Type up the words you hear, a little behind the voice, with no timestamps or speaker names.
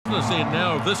business end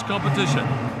now of this competition.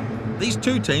 These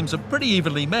two teams are pretty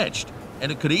evenly matched, and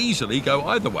it could easily go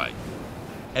either way.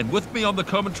 And with me on the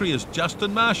commentary is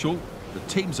Justin Marshall. The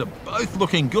teams are both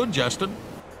looking good, Justin.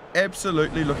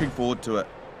 Absolutely looking forward to it.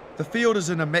 The field is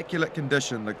in immaculate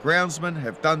condition. The groundsmen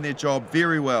have done their job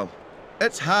very well.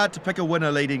 It's hard to pick a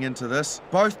winner leading into this.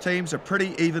 Both teams are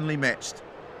pretty evenly matched.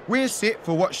 We're set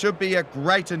for what should be a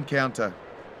great encounter.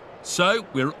 So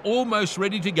we're almost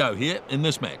ready to go here in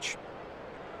this match.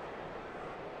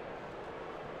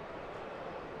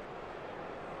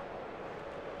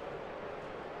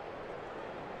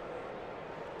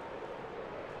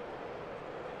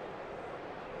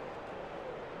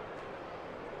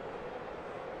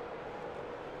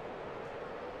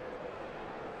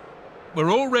 We're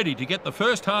all ready to get the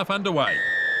first half underway.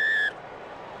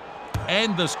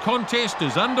 And this contest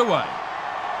is underway.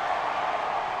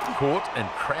 Caught and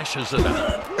crashes it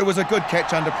up. It was a good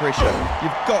catch under pressure.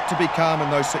 You've got to be calm in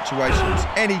those situations,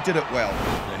 and he did it well.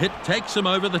 The hit takes him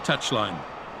over the touchline.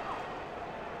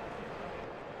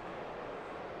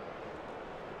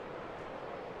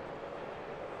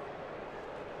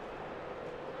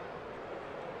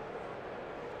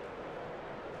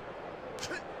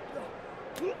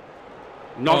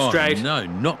 Not straight. No,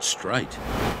 not straight.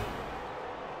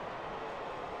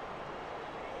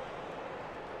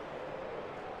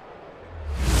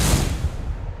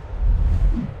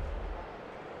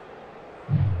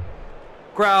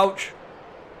 Crouch.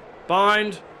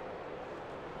 Bind.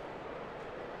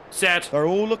 Set. They're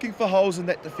all looking for holes in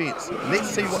that defence. Let's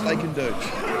see what they can do.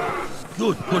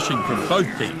 Good pushing from both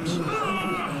teams.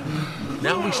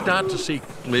 Now we start to see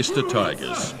Leicester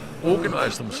Tigers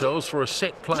organise themselves for a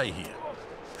set play here.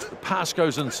 The pass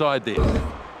goes inside there.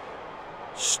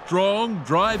 Strong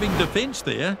driving defence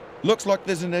there. Looks like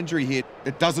there's an injury here.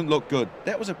 It doesn't look good.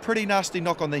 That was a pretty nasty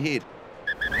knock on the head.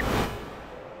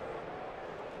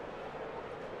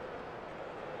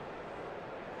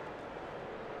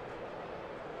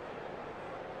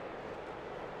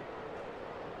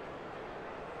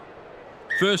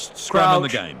 First scrum in the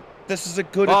Crouch. game. This is a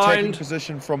good Bind. attacking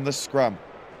position from this scrum.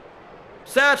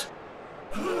 Set.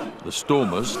 The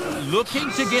Stormers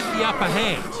looking to get the upper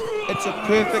hand. It's a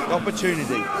perfect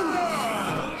opportunity.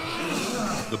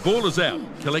 The ball is out,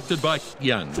 collected by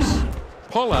Youngs.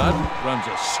 Pollard runs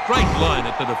a straight line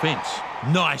at the defence.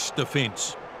 Nice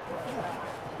defence.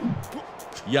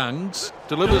 Youngs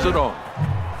delivers it on.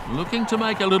 Looking to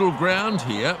make a little ground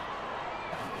here.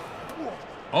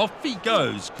 Off he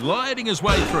goes, gliding his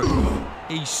way through.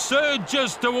 He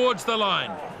surges towards the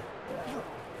line.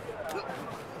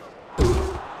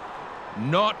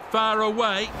 Not far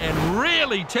away and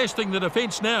really testing the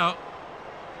defence now.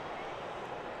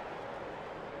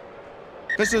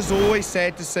 This is always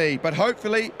sad to see, but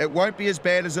hopefully it won't be as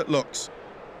bad as it looks.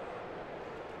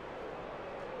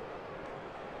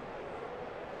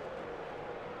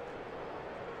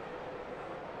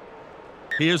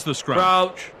 Here's the scrum.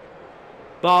 Crouch.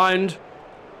 Bind.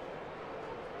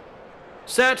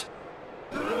 Set.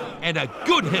 And a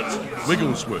good hit.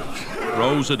 Wigglesworth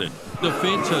rolls it in.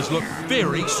 Defence has looked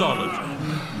very solid.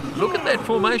 Look at that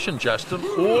formation, Justin.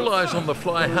 All eyes on the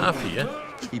fly half here.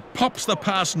 He pops the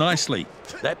pass nicely.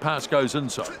 That pass goes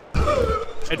inside.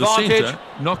 The Advantage. centre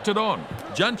knocked it on.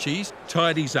 Junchies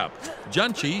tidies up.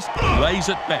 Junchies lays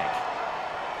it back.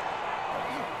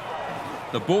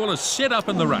 The ball is set up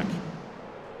in the ruck.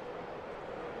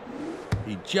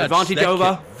 He judged Advantage that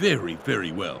over. kick very,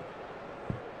 very well.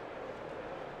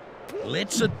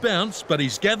 Lets it bounce, but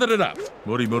he's gathered it up.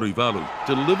 Murivalu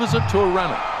delivers it to a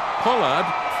runner. Pollard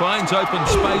finds open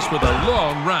space with a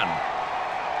long run.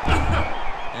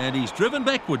 And he's driven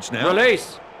backwards now.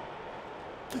 Release.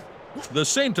 The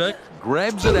centre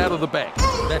grabs it out of the back.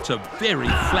 That's a very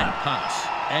flat pass.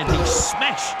 And he's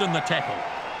smashed in the tackle.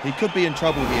 He could be in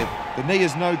trouble here. The knee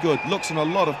is no good. Looks in a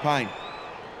lot of pain.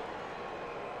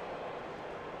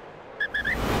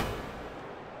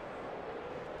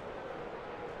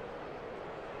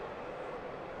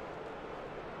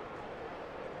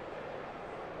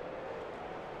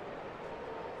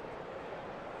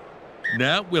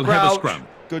 Now we'll have a Crouch. scrum.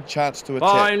 Good chance to attack.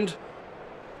 Bind.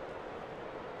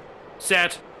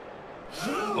 Set.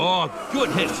 Oh, good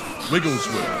hit.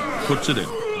 Wigglesworth puts it in.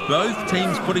 Both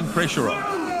teams putting pressure on.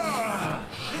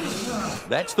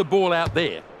 That's the ball out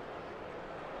there.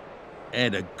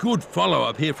 And a good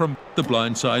follow-up here from the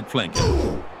blindside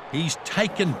flanker. He's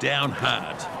taken down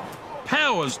hard.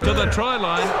 Powers to the try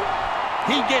line.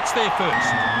 He gets there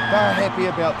first. They're happy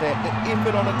about that. The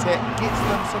effort on attack gets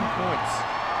them some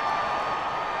points.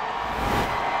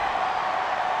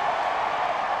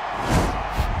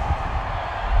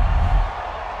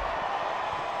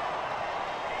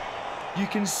 You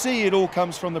can see it all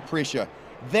comes from the pressure.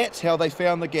 That's how they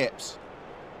found the gaps.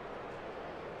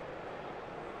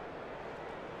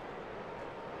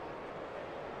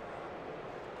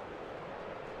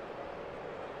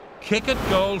 Kick it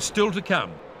goal still to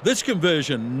come. This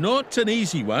conversion, not an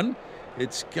easy one.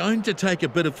 It's going to take a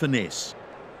bit of finesse.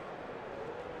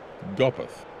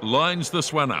 Gopeth lines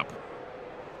this one up.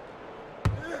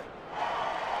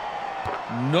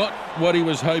 Not what he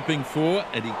was hoping for,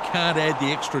 and he can't add the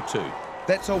extra two.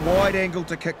 That's a wide angle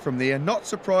to kick from there. Not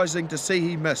surprising to see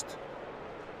he missed.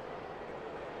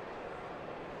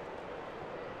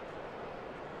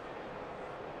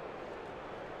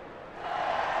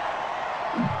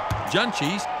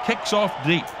 Junchies kicks off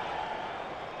deep.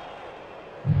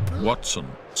 Watson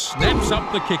snaps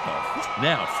up the kickoff.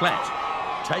 Now flat.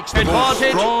 Takes the ball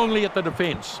strongly at the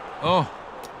defence. Oh,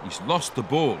 he's lost the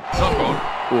ball. Knock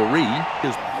on. Ori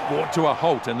is brought to a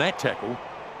halt in that tackle.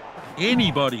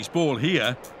 Anybody's ball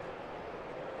here.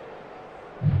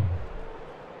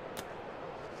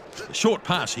 A short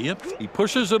pass here. He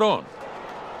pushes it on.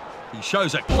 He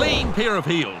shows a clean pair of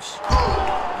heels.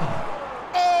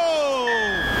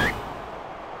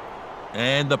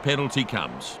 And the penalty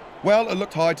comes. Well, it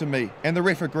looked high to me, and the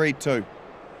ref agreed too.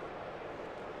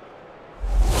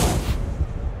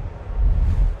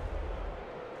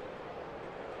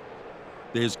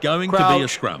 There's going to be a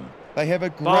scrum. They have a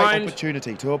great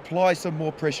opportunity to apply some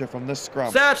more pressure from this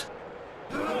scrum. Set!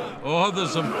 Oh,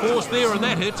 there's some force there in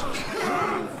that hit.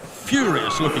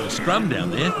 Furious looking scrum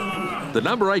down there. The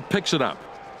number 8 picks it up.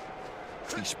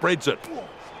 He spreads it.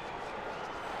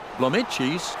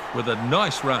 Blomechis with a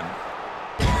nice run.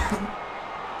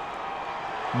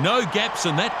 No gaps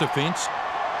in that defence.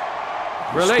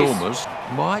 Release. Stormers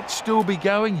might still be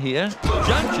going here.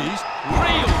 Junchies,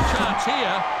 real chance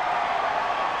here.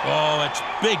 Oh, it's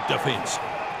big defence.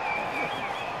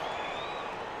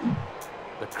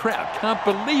 The crowd can't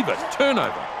believe it.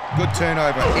 Turnover. Good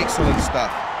turnover. Excellent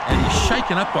stuff. And he's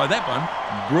shaken up by that one.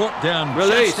 Brought down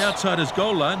Release. just outside his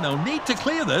goal line. They'll need to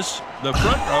clear this. The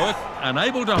front rower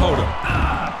unable to hold him.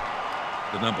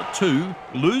 The number 2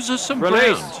 loses some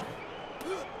ground.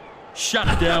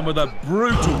 Shut down with a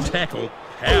brutal tackle.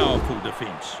 Powerful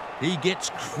defence. He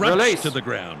gets crunched to the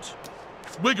ground.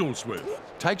 Wigglesworth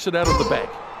takes it out of the back.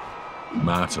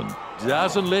 Martin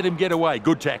doesn't let him get away.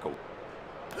 Good tackle.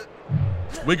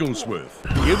 Wigglesworth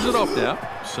gives it off now,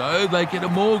 so they get a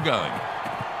maul going.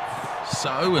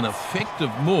 So an effective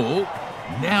maul.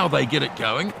 Now they get it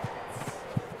going.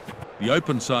 The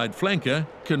open side flanker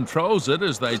controls it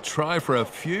as they try for a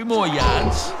few more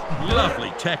yards.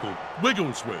 Lovely tackle.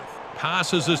 Wigglesworth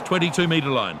passes his 22-metre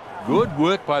line. Good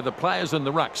work by the players in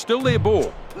the ruck. Still their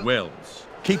ball. Wells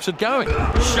keeps it going.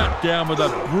 Shut down with a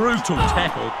brutal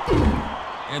tackle.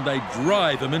 And they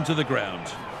drive him into the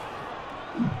ground.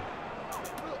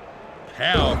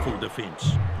 Powerful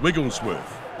defence.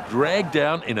 Wigglesworth dragged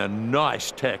down in a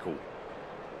nice tackle.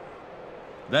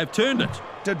 They've turned it.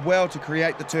 Did well to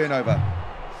create the turnover.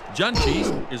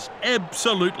 Junchies is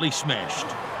absolutely smashed.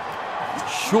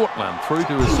 Short one through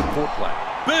to his support player.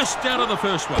 Burst out of the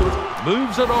first one.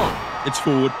 Moves it on. It's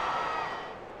forward.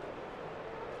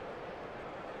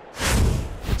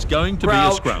 It's going to be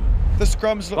a scrum. The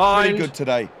scrums look pretty good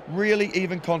today. Really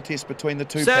even contest between the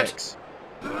two packs.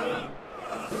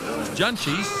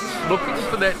 Junchies looking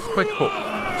for that quick hook.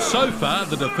 So far,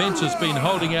 the defence has been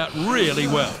holding out really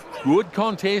well. Good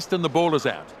contest and the ball is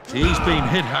out. He's been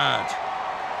hit hard.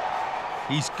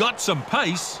 He's got some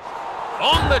pace.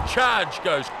 On the charge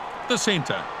goes the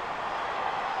centre.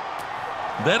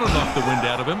 That'll knock the wind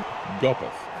out of him.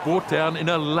 Gopeth brought down in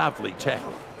a lovely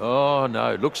tackle. Oh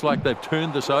no, looks like they've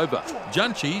turned this over.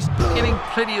 Junchies getting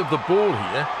plenty of the ball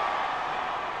here.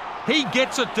 He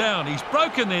gets it down. He's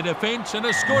broken their defence and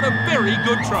has scored a very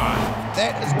good try.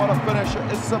 That is what a finisher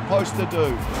is supposed to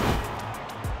do.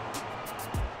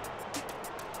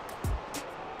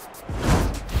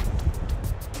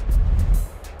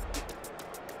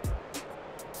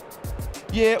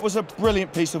 Yeah, it was a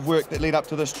brilliant piece of work that led up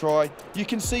to this try. You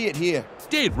can see it here.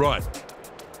 Dead right.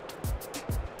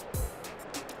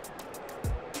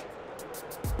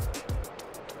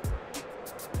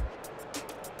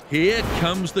 Here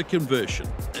comes the conversion,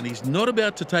 and he's not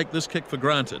about to take this kick for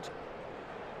granted.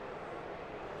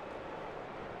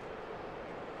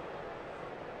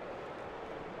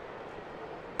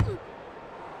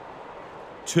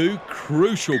 Two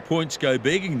crucial points go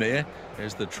begging there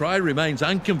as the try remains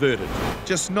unconverted.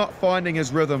 Just not finding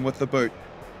his rhythm with the boot.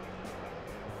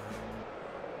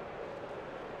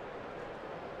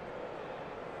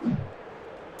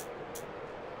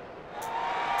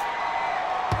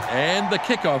 And the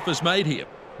kickoff is made here.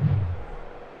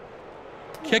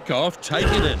 Kick-off, take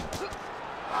it in.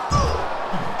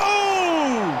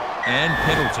 Oh! And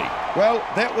penalty. Well,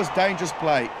 that was dangerous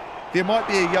play. There might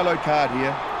be a yellow card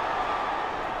here.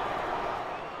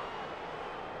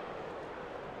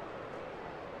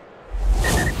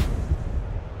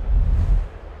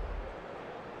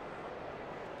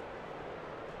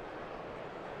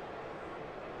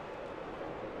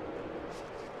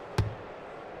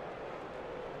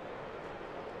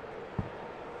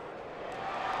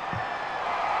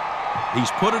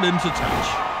 He's put it into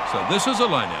touch. So this is a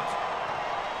line-out.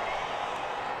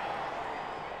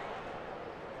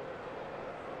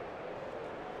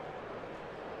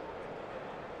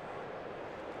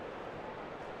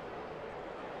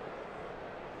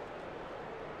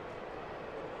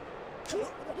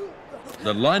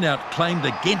 The line-out claimed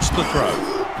against the throw.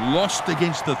 Lost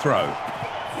against the throw.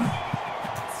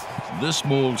 This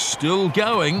maul's still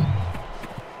going.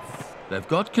 They've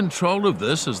got control of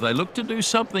this as they look to do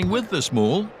something with this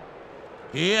maul.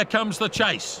 Here comes the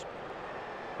chase.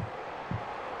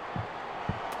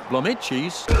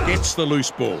 Blomichis gets the loose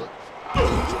ball.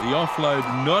 The offload,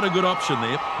 not a good option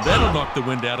there. That'll knock the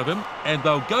wind out of him, and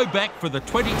they'll go back for the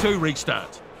 22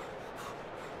 restart.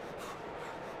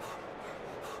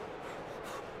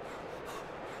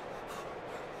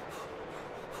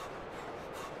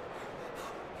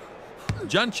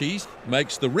 Junchies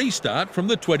makes the restart from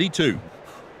the 22.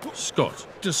 Scott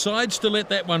decides to let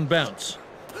that one bounce.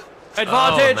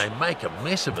 Advantage! Oh, they make a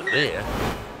mess of it there.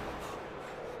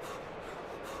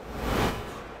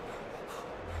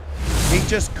 He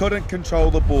just couldn't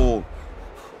control the ball.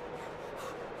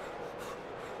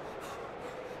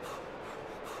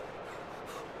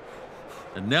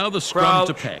 And now the scrum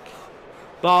to Crouch. pack.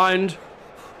 Bind.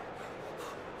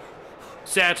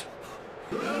 Set.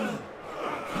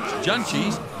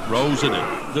 Junchies rolls it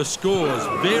in. The score's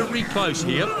very close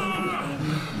here.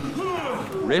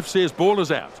 Ref says ball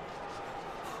is out.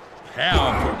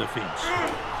 Powerful defence.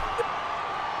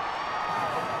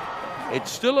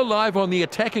 It's still alive on the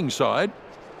attacking side.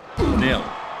 Nell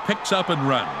picks up and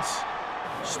runs.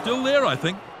 Still there, I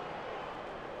think.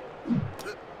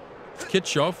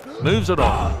 Kitshoff moves it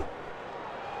on.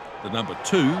 The number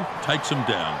 2 takes him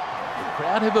down. The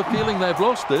crowd have a feeling they've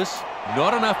lost this.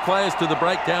 Not enough players to the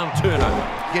breakdown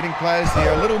turnover. Getting players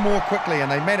there a little more quickly,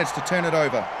 and they managed to turn it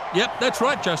over. Yep, that's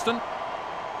right, Justin.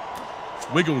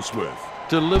 Wigglesworth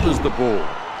delivers the ball.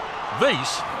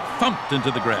 Weiss thumped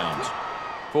into the ground.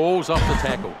 Falls off the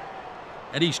tackle.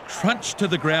 And he's crunched to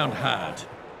the ground hard.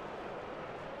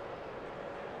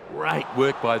 Great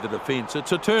work by the defence.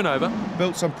 It's a turnover.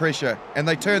 Built some pressure, and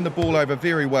they turned the ball over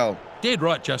very well. Dead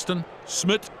right, Justin.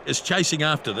 Smith is chasing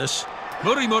after this.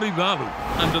 Muri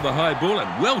Valu under the high ball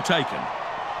and well taken.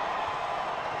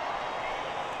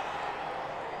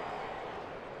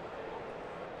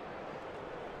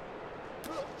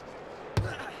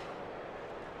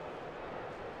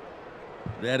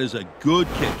 That is a good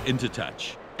kick into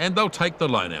touch. And they'll take the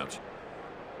line out.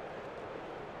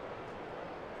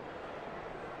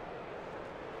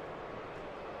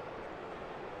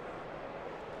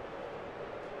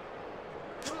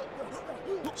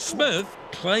 Smith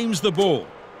claims the ball.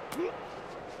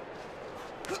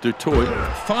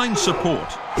 Dutoit finds support.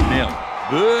 Now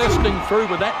bursting through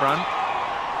with that run.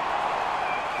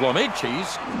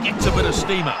 Blomichis gets a bit of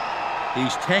steam up.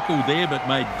 He's tackled there but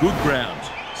made good ground.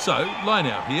 So, line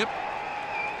out here.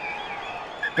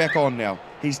 Back on now.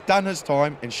 He's done his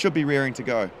time and should be rearing to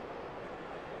go.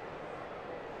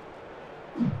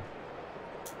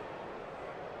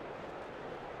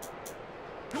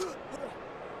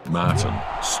 Martin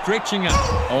stretching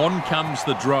up. On comes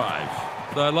the drive.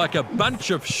 They're like a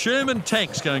bunch of Sherman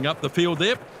tanks going up the field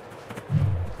there.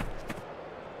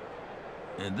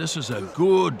 And this is a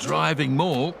good driving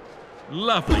maul.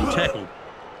 Lovely tackle.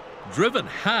 Driven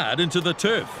hard into the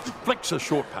turf. Flicks a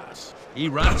short pass. He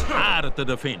runs hard at the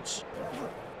defence.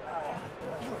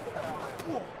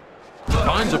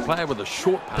 Finds a player with a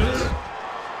short pass.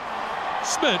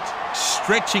 Smith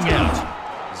stretching out.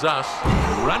 Zuss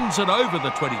runs it over the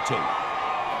 22.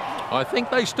 I think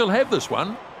they still have this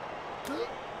one.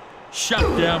 Shut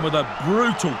down with a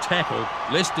brutal tackle.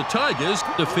 Leicester Tigers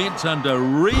defence under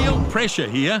real pressure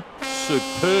here.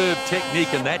 Superb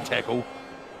technique in that tackle.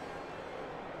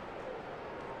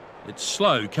 It's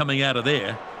slow coming out of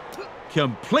there.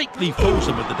 Completely fools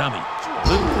him with the dummy.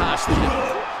 Little pass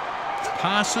there.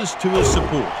 Passes to his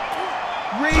support.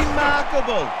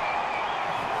 Remarkable!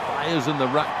 Players in the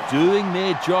ruck doing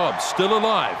their job, still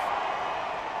alive.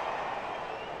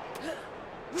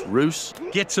 Roos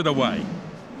gets it away.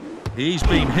 He's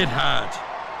been hit hard.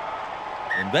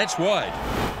 And that's wide.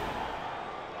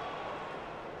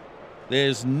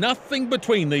 There's nothing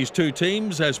between these two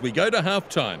teams as we go to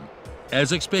half-time.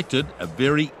 As expected, a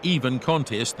very even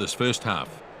contest this first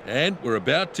half. And we're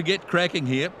about to get cracking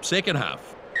here, second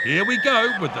half. Here we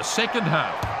go with the second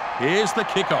half. Here's the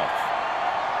kickoff.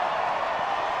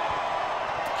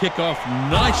 Kickoff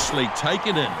nicely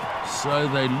taken in. So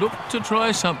they look to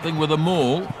try something with a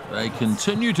maul. They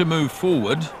continue to move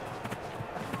forward.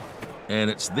 And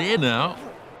it's there now.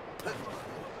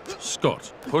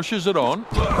 Scott pushes it on.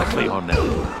 Quickly on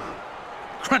now.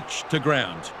 Crunch to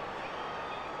ground.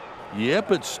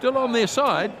 Yep, it's still on their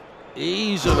side.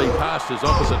 Easily past his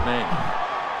opposite man.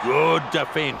 Good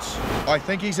defence. I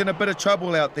think he's in a bit of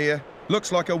trouble out there.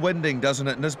 Looks like a winding, doesn't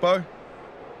it, Nisbo?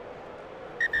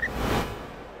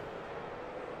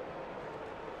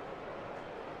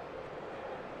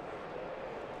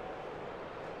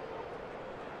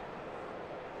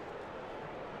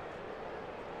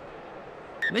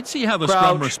 Let's see how the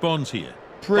scrum responds here.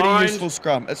 Pretty useful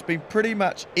scrum. It's been pretty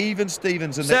much even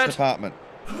Stevens in that department.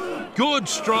 Good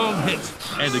strong hit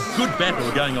and a good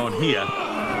battle going on here.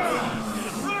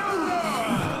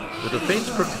 The defence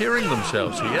preparing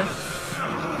themselves here.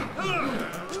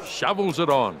 Shovels it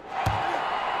on.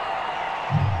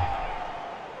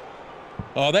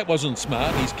 Oh, that wasn't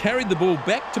smart. He's carried the ball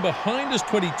back to behind his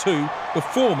 22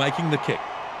 before making the kick.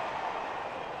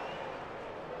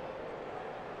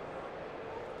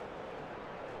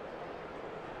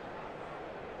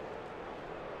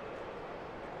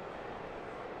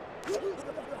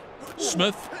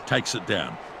 Smith takes it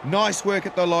down. Nice work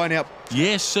at the line-out.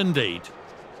 Yes, indeed.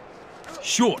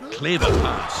 Short, clever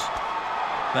pass.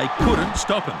 They couldn't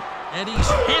stop him. And he's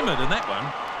hammered in that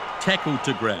one. Tackled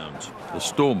to ground. The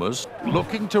Stormers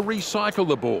looking to recycle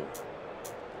the ball.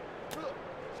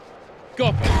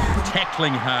 Gopper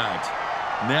tackling hard.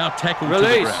 Now tackled to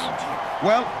the ground.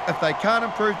 Well, if they can't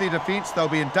improve their defence, they'll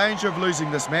be in danger of losing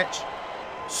this match.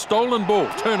 Stolen ball,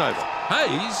 turnover.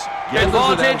 Hayes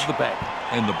gathers it out of the back.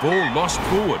 And the ball lost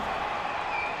forward.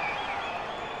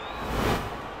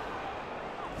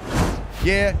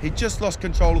 Yeah, he just lost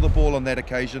control of the ball on that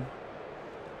occasion.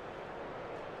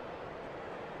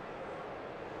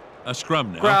 A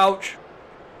scrum now. Crouch.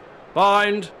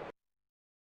 Bind.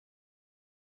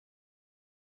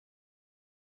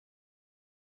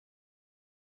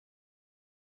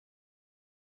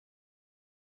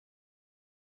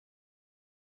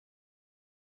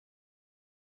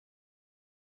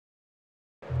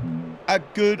 A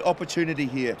good opportunity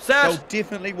here. Set. They'll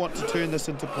definitely want to turn this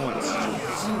into points.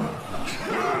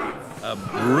 A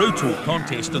brutal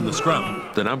contest in the scrum.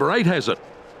 The number 8 has it.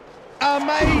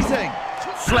 Amazing!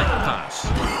 Flat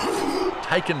pass.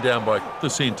 Taken down by the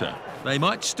centre. They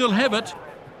might still have it.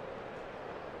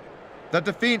 The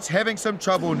defence having some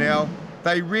trouble now.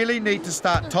 They really need to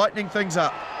start tightening things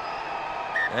up.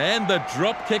 And the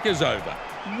drop kick is over.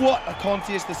 What a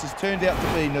contest this has turned out to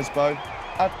be, Nisbo.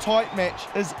 A tight match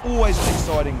is always an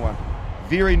exciting one.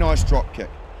 Very nice drop kick.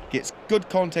 Gets good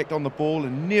contact on the ball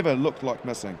and never looked like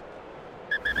missing.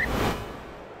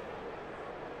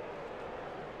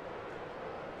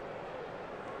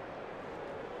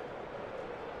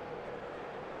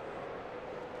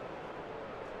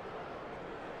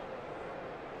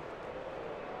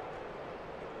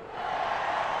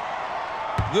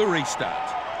 The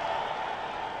restart.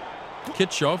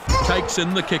 Kitchoff takes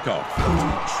in the kickoff.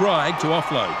 Tried to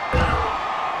offload.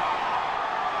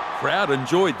 Crowd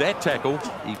enjoyed that tackle.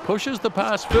 He pushes the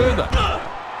pass further.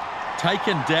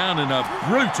 Taken down in a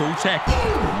brutal tackle.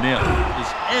 Nell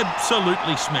is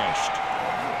absolutely smashed.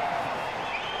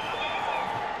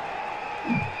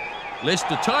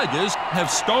 Leicester Tigers have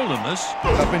stolen this.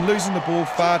 They've been losing the ball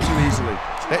far too easily.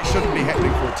 That shouldn't be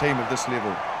happening for a team of this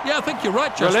level. Yeah, I think you're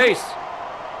right, Justin. Release.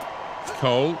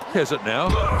 Cole has it now.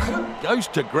 Goes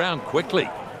to ground quickly.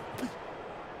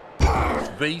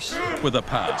 Weiss with a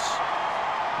pass.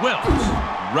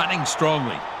 Wells running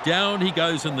strongly. Down he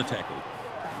goes in the tackle.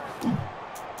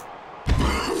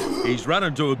 He's run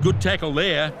into a good tackle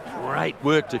there. Great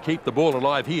work to keep the ball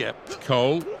alive here.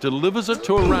 Cole delivers it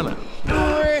to a runner.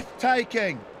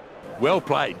 Breathtaking! Well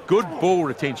played. Good ball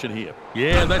retention here.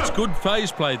 Yeah, that's good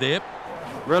phase play there.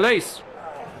 Release.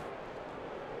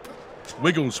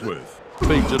 Wigglesworth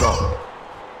feeds it on.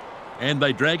 And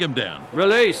they drag him down.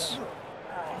 Release.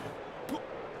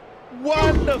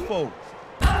 Wonderful!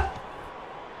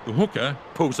 The hooker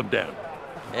pulls him down.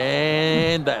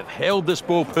 And they've held this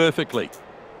ball perfectly.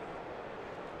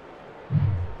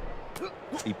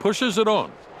 He pushes it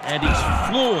on. And he's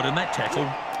floored in that tackle.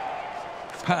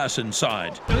 Pass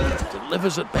inside.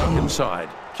 Delivers it back inside.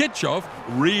 Kitchoff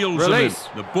reels him in.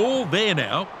 The ball there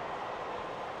now.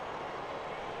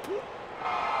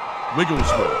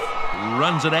 Wigglesworth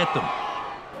runs it at them.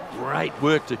 Great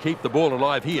work to keep the ball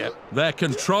alive here. They're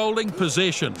controlling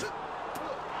possession.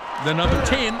 The number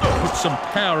 10 puts some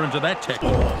power into that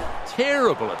tackle.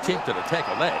 Terrible attempt to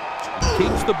tackle that. He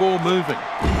keeps the ball moving.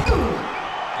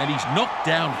 And he's knocked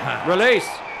down hard. Release.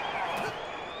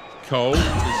 Cole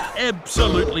is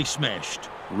absolutely smashed.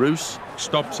 Roos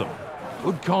stops him.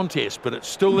 Good contest, but it's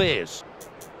still theirs.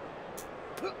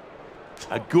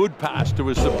 A good pass to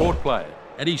his support player.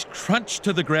 And he's crunched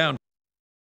to the ground.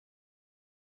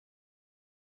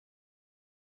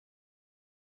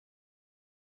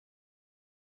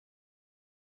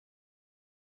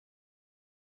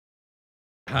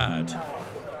 Hard.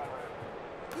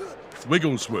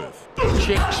 Wigglesworth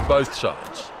checks both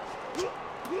sides.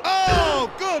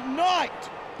 Oh, good night!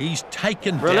 He's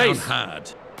taken Release. down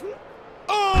hard.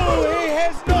 Oh, he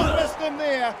has not missed him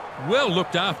there. Well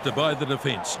looked after by the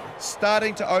defence.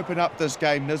 Starting to open up this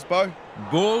game, Nisbo.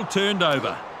 Ball turned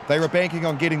over. They were banking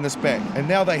on getting this back, and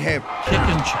now they have. Kick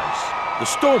and chase. The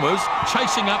Stormers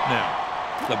chasing up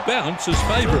now. The bounce is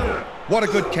favourable. What a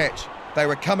good catch. They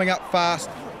were coming up fast.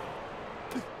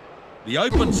 The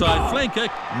open side flanker,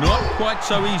 not quite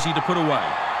so easy to put away.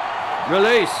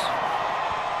 Release.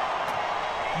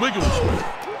 Wigglesworth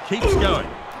keeps going.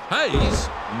 Hayes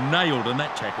nailed in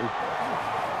that tackle.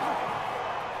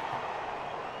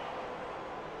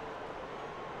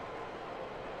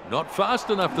 Not fast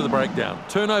enough to the breakdown.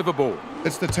 Turnover ball.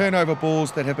 It's the turnover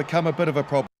balls that have become a bit of a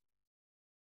problem.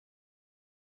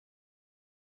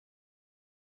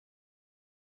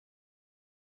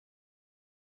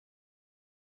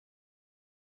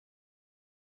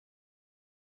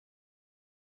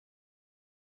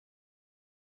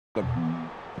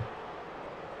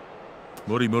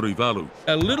 Murivalu.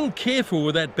 A little careful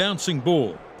with that bouncing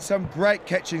ball. Some great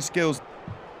catching skills.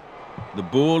 The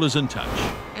ball is in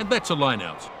touch. And that's a line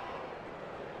out.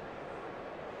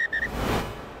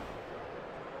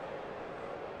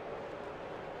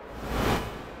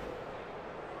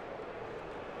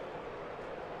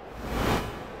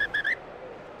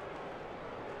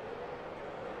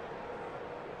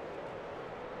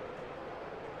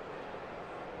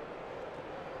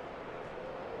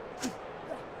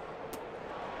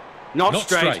 Not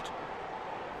straight.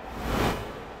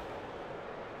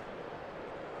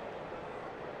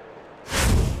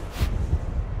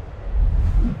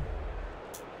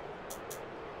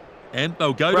 And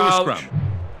they'll go Crouch. to a scrum.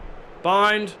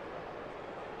 Bind.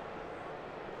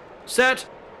 Set.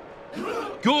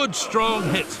 Good strong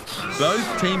hit.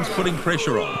 Both teams putting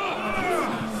pressure on.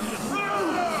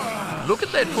 Look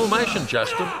at that formation,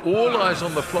 Justin. All eyes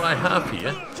on the fly half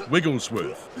here.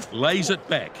 Wigglesworth lays it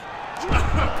back.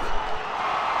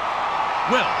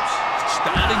 Wells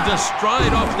starting to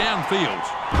stride off downfield.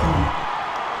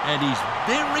 And he's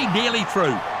very nearly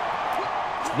through.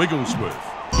 Wigglesworth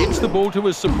gets the ball to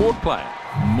his support player.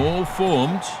 More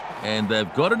formed, and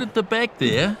they've got it at the back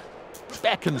there.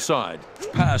 Back inside.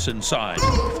 Pass inside.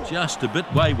 Just a bit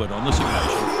wayward on this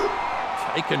occasion.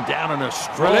 Taken down in a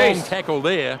strong Release. tackle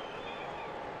there.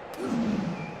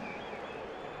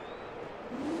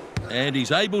 And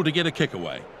he's able to get a kick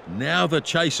away. Now the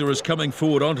chaser is coming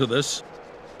forward onto this.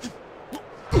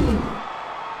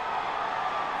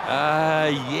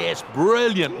 Yes,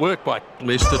 brilliant work by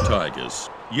Leicester Tigers.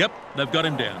 Yep, they've got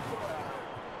him down.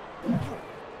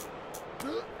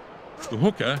 The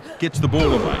hooker gets the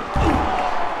ball away.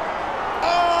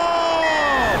 Oh!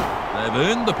 They've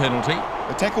earned the penalty.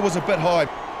 The tackle was a bit high.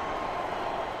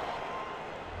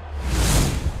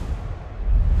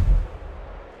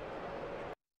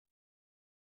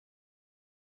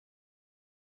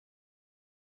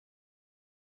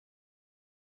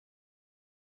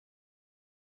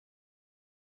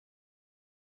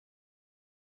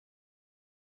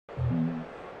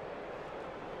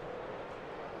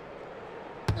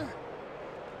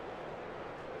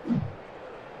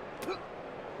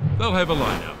 They'll have a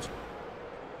line out.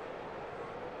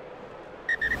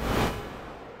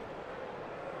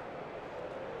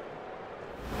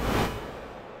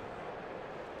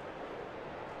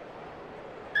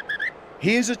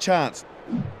 Here's a chance.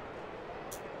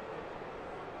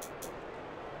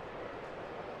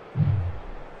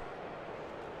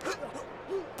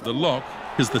 The lock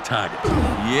is the target.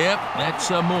 Yep,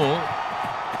 that's a maul.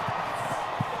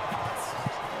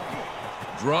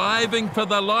 Driving for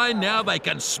the line now. They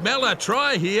can smell a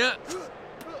try here.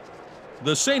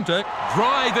 The centre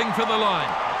driving for the line.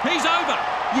 He's over.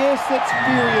 Yes, that's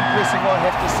very impressive, I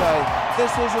have to say.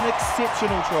 This is an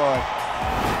exceptional try.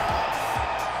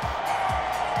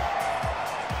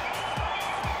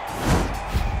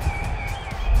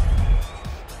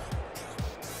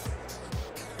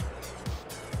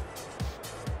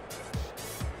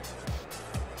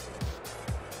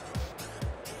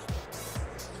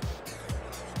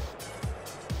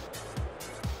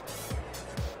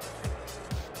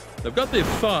 They've got their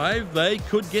 5, they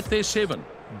could get their 7.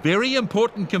 Very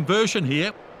important conversion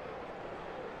here.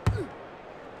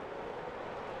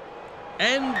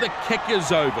 And the kick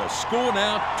is over. Score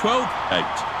now 12-8.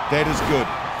 That is good.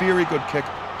 Very good kick.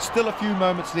 Still a few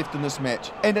moments left in this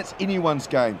match, and it's anyone's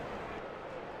game.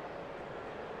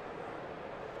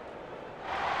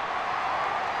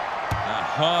 A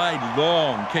high,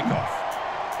 long kickoff.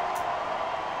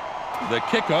 The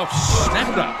kickoff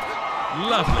snapped up.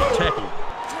 Lovely tackle.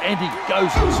 And he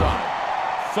goes inside.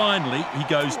 Finally, he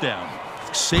goes down.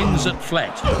 Sends it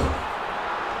flat.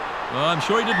 Well, I'm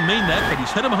sure he didn't mean that, but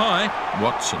he's hit him high.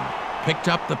 Watson picked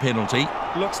up the penalty.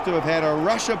 Looks to have had a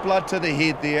rush of blood to the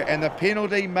head there, and the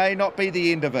penalty may not be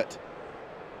the end of it.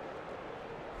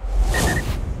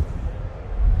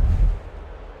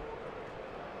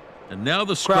 And now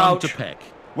the scrum to pack.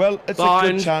 Well, it's a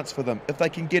good chance for them if they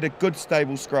can get a good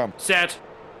stable scrum. Set.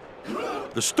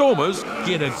 The Stormers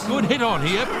get a good hit on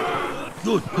here.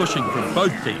 Good pushing from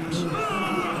both teams.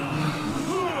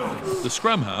 The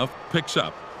scrum half picks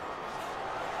up.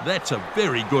 That's a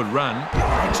very good run.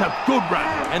 It's a good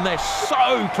run. And they're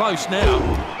so close now.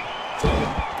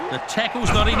 The tackle's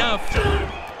not enough.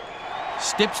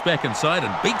 Steps back inside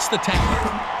and beats the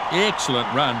tackle. Excellent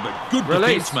run, but good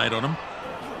defence made on him.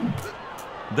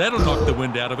 That'll knock the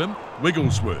wind out of him.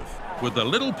 Wigglesworth with a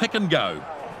little pick and go.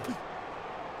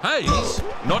 Hayes,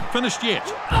 not finished yet.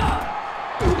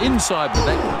 Inside with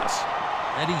that pass.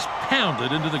 And he's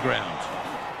pounded into the ground.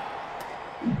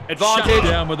 Advantage. Shut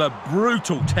down with a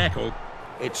brutal tackle.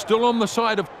 It's still on the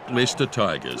side of Leicester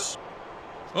Tigers.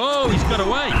 Oh, he's got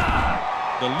away.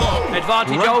 The lock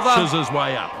Advantage over. scissors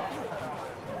way up.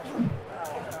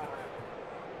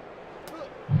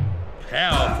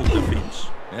 Powerful defence.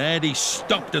 And he's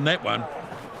stopped in that one.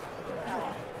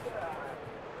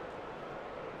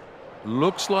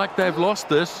 Looks like they've lost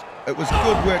this. It was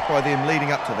good work by them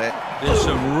leading up to that. There's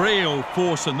some real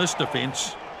force in this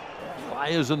defence.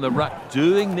 Players in the ruck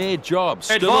doing their job.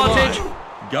 Still Advantage.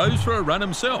 alive. Goes for a run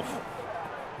himself.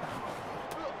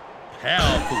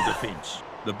 Powerful defence.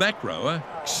 The back rower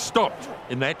stopped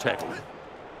in that tackle.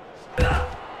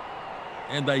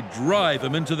 And they drive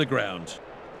him into the ground.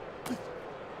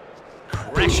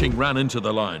 Crashing run into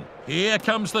the line. Here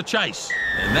comes the chase.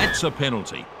 And that's a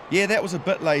penalty. Yeah, that was a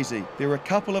bit lazy. There were a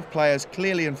couple of players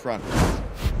clearly in front.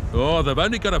 Oh, they've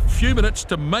only got a few minutes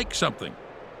to make something.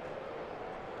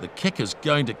 The kick is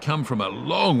going to come from a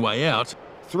long way out.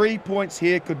 3 points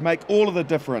here could make all of the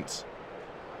difference.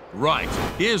 Right,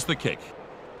 here's the kick.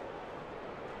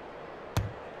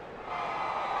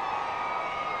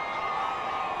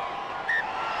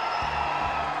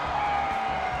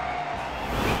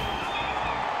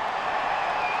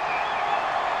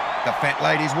 The fat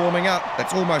lady's warming up.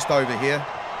 It's almost over here.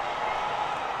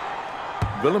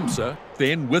 Willemse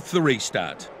then with the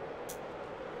restart.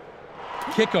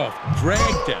 Kick-off,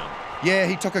 dragged down. Yeah,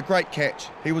 he took a great catch.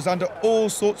 He was under all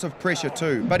sorts of pressure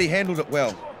too, but he handled it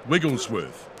well.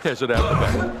 Wigglesworth has it out the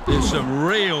back. There's some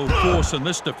real force in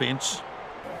this defence.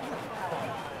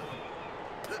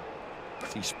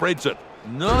 He spreads it.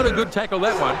 Not a good tackle,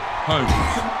 that one. Holmes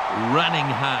running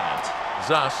hard.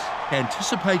 Zuss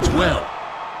anticipates well.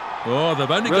 Oh, they've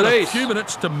only got a few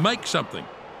minutes to make something.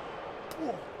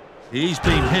 He's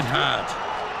been hit hard.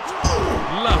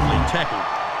 Lovely tackle.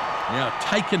 Now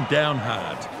taken down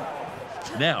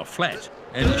hard. Now flat.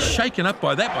 And he's shaken up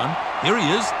by that one. Here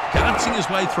he is, dancing his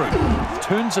way through.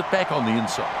 Turns it back on the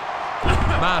inside.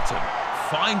 Martin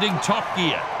finding top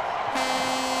gear.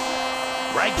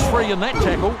 Breaks free in that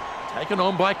tackle. Taken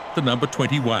on by the number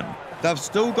 21. They've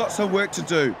still got some work to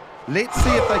do. Let's see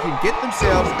if they can get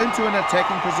themselves into an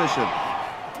attacking position.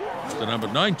 The number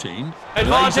 19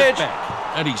 Advantage. lays it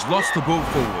back, and he's lost the ball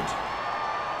forward.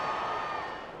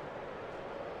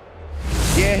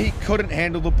 Yeah, he couldn't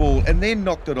handle the ball and then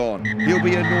knocked it on. He'll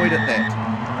be annoyed at that.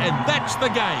 And that's the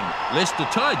game. Leicester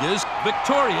Tigers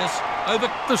victorious over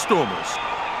the Stormers.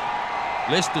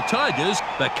 Leicester Tigers,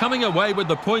 they're coming away with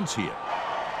the points here.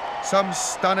 Some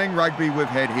stunning rugby we've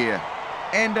had here.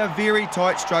 And a very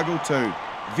tight struggle too.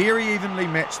 Very evenly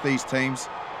matched, these teams.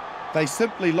 They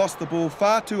simply lost the ball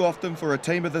far too often for a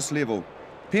team of this level.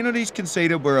 Penalties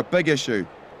conceded were a big issue.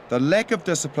 The lack of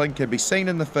discipline can be seen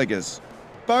in the figures.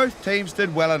 Both teams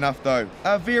did well enough though.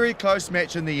 A very close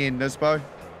match in the end, Nisbo.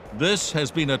 This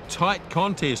has been a tight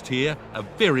contest here, a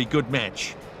very good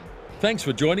match. Thanks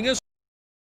for joining us.